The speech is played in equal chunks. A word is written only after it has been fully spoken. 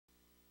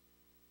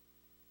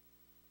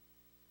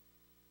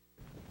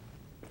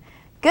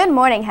Good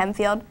morning,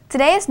 Hempfield.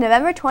 Today is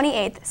November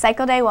 28th,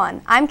 Cycle Day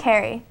 1. I'm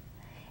Carrie.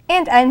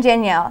 And I'm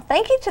Danielle.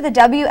 Thank you to the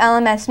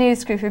WLMS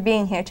News crew for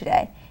being here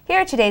today. Here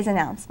are today's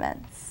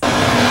announcements.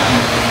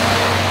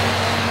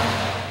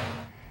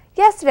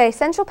 Yesterday,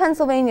 Central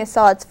Pennsylvania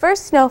saw its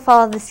first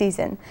snowfall of the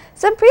season.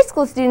 Some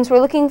preschool students were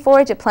looking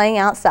forward to playing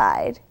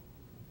outside.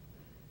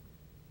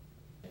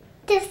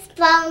 Just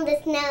fall in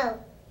the snow.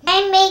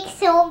 I make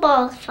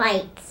snowball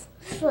fights,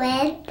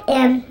 sled,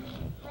 and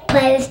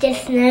play with the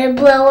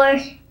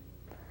snowblower.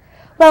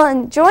 While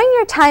enjoying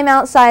your time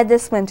outside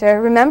this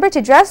winter, remember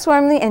to dress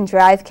warmly and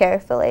drive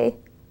carefully.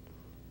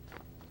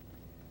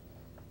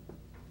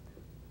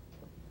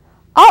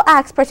 All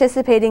acts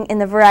participating in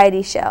the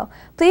variety show,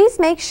 please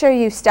make sure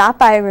you stop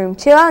by room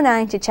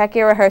 209 to check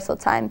your rehearsal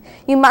time.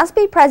 You must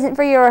be present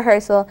for your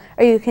rehearsal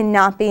or you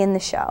cannot be in the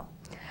show.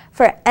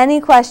 For any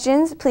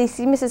questions, please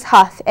see Mrs.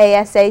 Huff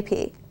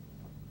ASAP.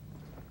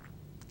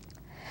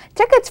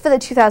 Tickets for the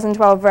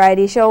 2012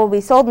 variety show will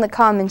be sold in the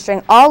Commons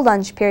during all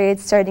lunch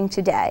periods starting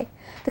today.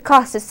 The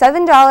cost is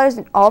 $7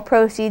 and all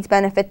proceeds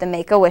benefit the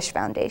Make-A-Wish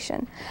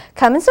Foundation.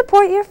 Come and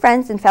support your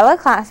friends and fellow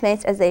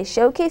classmates as they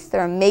showcase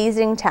their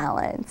amazing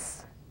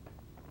talents.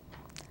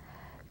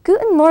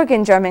 Guten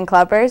Morgen, German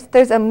Clubbers.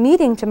 There's a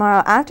meeting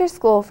tomorrow after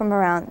school from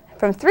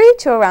 3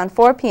 to around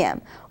 4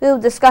 p.m. We will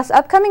discuss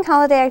upcoming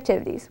holiday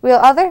activities. We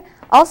will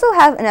also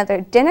have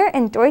another dinner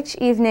and Deutsch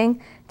evening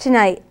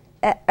tonight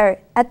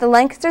at the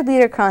Lancaster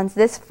Liederkranz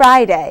this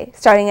Friday,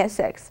 starting at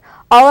 6.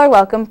 All are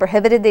welcome,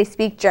 prohibited they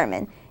speak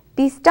German.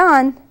 Bis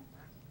dann.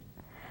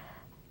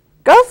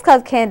 Girls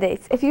Club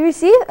candidates, if you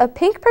receive a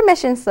pink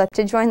permission slip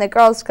to join the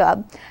Girls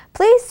Club,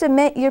 please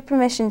submit your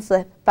permission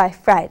slip by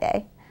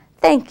Friday.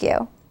 Thank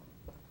you.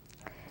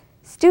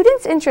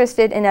 Students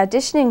interested in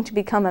auditioning to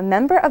become a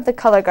member of the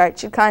Color Guard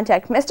should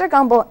contact Mr.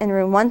 Gumble in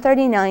room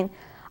 139.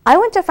 I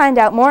want to find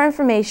out more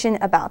information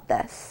about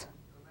this.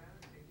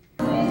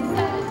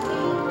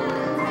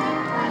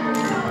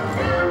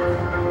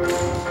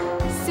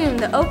 Soon,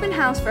 the open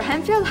house for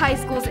Hempfield High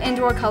School's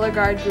Indoor Color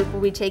Guard group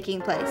will be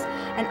taking place,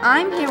 and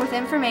I'm here with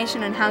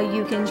information on how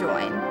you can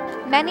join.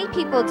 Many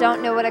people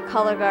don't know what a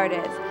color guard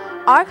is.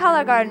 Our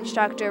color guard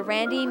instructor,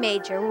 Randy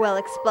Major, will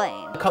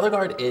explain. Color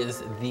guard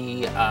is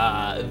the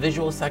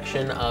visual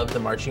section of the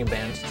marching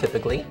band,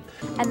 typically.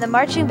 And the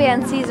marching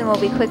band season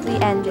will be quickly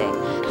ending.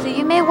 So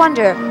you may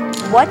wonder,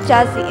 what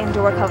does the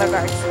indoor color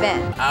guard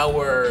spin?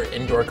 Our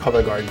indoor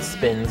color guard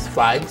spins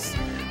flags,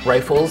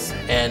 rifles,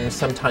 and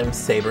sometimes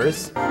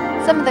sabers.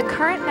 Some of the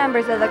current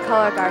members of the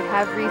color guard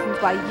have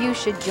reasons why you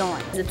should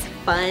join. It's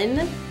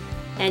fun,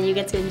 and you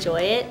get to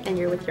enjoy it, and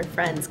you're with your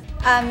friends.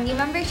 New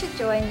members should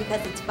join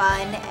because it's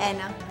fun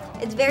and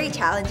it's very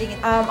challenging.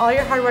 All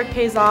your hard work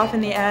pays off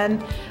in the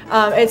end.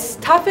 It's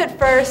tough at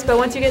first, but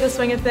once you get the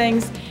swing of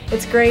things,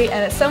 it's great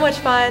and it's so much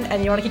fun,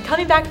 and you want to keep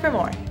coming back for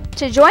more.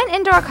 To join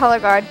Indoor Color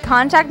Guard,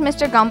 contact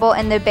Mr. Gumble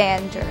in the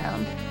band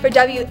room. For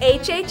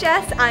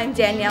WHHS, I'm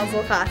Danielle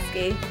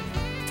Zulkowski.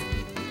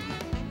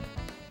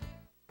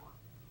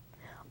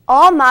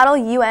 All Model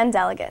UN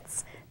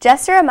delegates,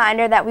 just a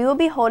reminder that we will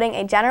be holding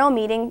a general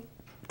meeting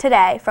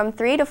today from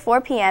 3 to 4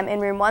 p.m. in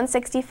room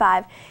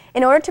 165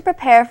 in order to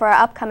prepare for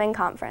our upcoming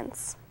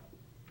conference.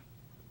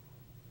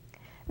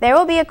 There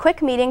will be a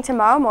quick meeting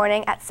tomorrow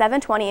morning at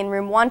 7:20 in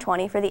room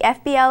 120 for the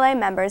FBLA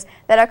members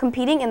that are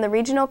competing in the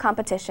regional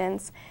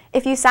competitions.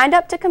 If you signed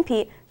up to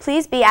compete,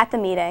 please be at the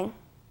meeting.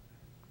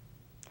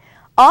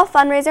 All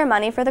fundraiser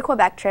money for the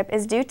Quebec trip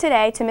is due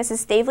today to Mrs.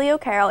 Stavely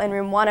O'Carroll in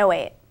room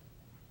 108.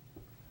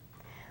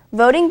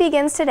 Voting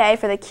begins today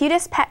for the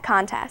Cutest Pet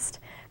Contest.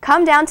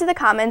 Come down to the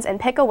Commons and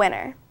pick a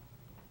winner.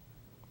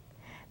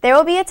 There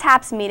will be a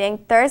TAPS meeting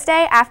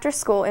Thursday after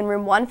school in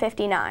room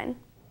 159.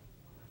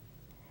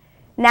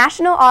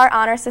 National Art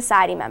Honor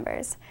Society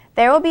members.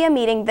 There will be a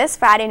meeting this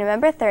Friday,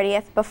 November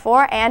 30th,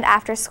 before and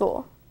after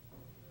school.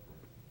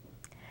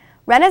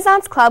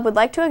 Renaissance Club would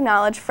like to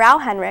acknowledge Frau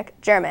Henrich,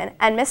 German,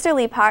 and Mr.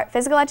 Liebhardt,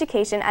 Physical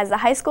Education, as the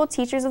High School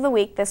Teachers of the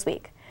Week this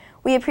week.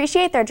 We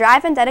appreciate their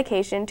drive and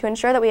dedication to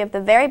ensure that we have the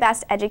very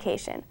best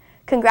education.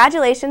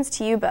 Congratulations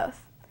to you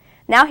both.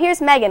 Now here's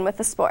Megan with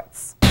the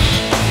sports.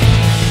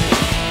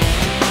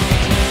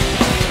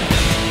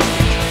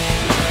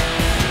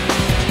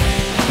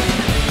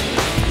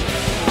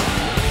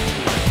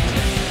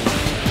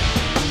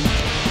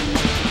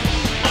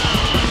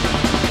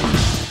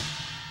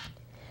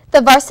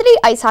 The varsity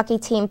ice hockey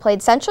team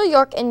played Central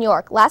York in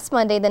York last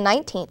Monday the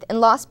 19th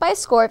and lost by a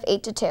score of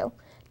 8-2.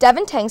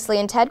 Devin Tanksley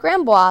and Ted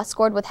Grambois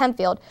scored with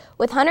Hempfield,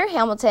 with Hunter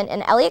Hamilton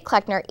and Elliot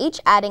Kleckner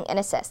each adding an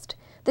assist.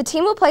 The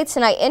team will play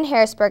tonight in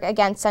Harrisburg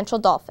against Central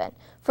Dauphin.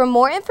 For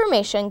more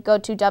information, go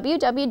to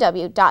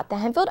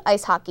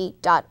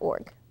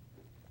www.thehempfieldicehockey.org.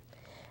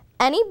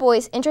 Any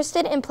boys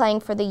interested in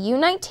playing for the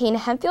U19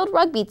 Hempfield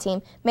rugby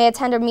team may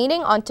attend a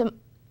meeting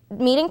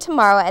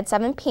tomorrow at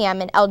 7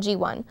 p.m. in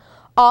LG1.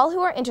 All who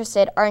are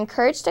interested are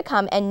encouraged to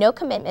come and no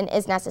commitment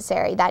is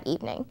necessary that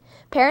evening.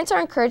 Parents are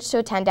encouraged to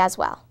attend as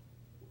well.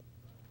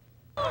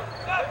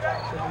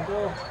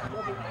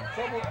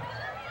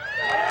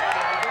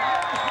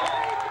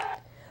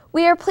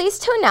 We are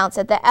pleased to announce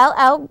that the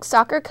LL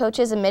Soccer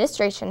Coaches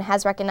Administration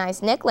has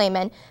recognized Nick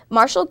Lehman,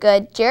 Marshall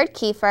Good, Jared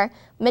Kiefer,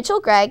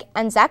 Mitchell Gregg,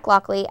 and Zach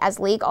Lockley as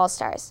League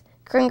All-Stars.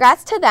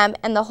 Congrats to them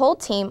and the whole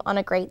team on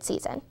a great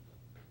season.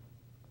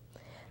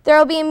 There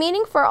will be a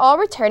meeting for all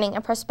returning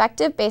and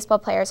prospective baseball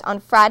players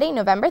on Friday,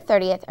 November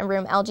 30th in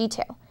room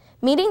LG2.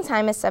 Meeting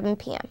time is 7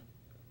 p.m.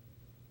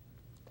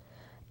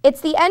 It's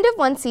the end of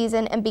one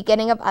season and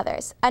beginning of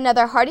others.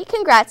 Another hearty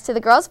congrats to the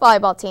girls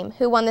volleyball team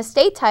who won the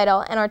state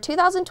title and are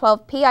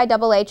 2012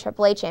 PIAA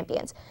AAA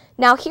champions.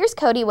 Now here's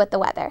Cody with the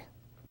weather.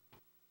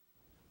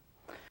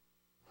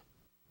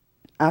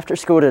 After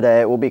school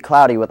today, it will be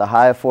cloudy with a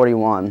high of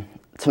 41.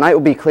 Tonight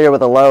will be clear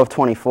with a low of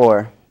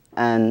 24,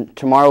 and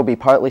tomorrow will be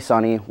partly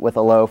sunny with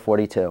a low of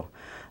 42.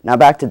 Now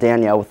back to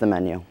Danielle with the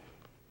menu.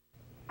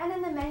 And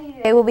in the menu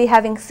today, we'll be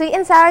having sweet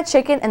and sour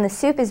chicken, and the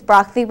soup is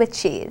broccoli with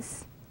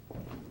cheese.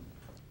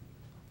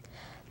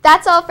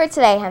 That's all for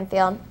today,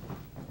 Hempfield.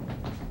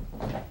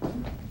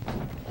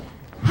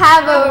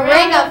 Have a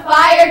Ring of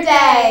Fire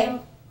day!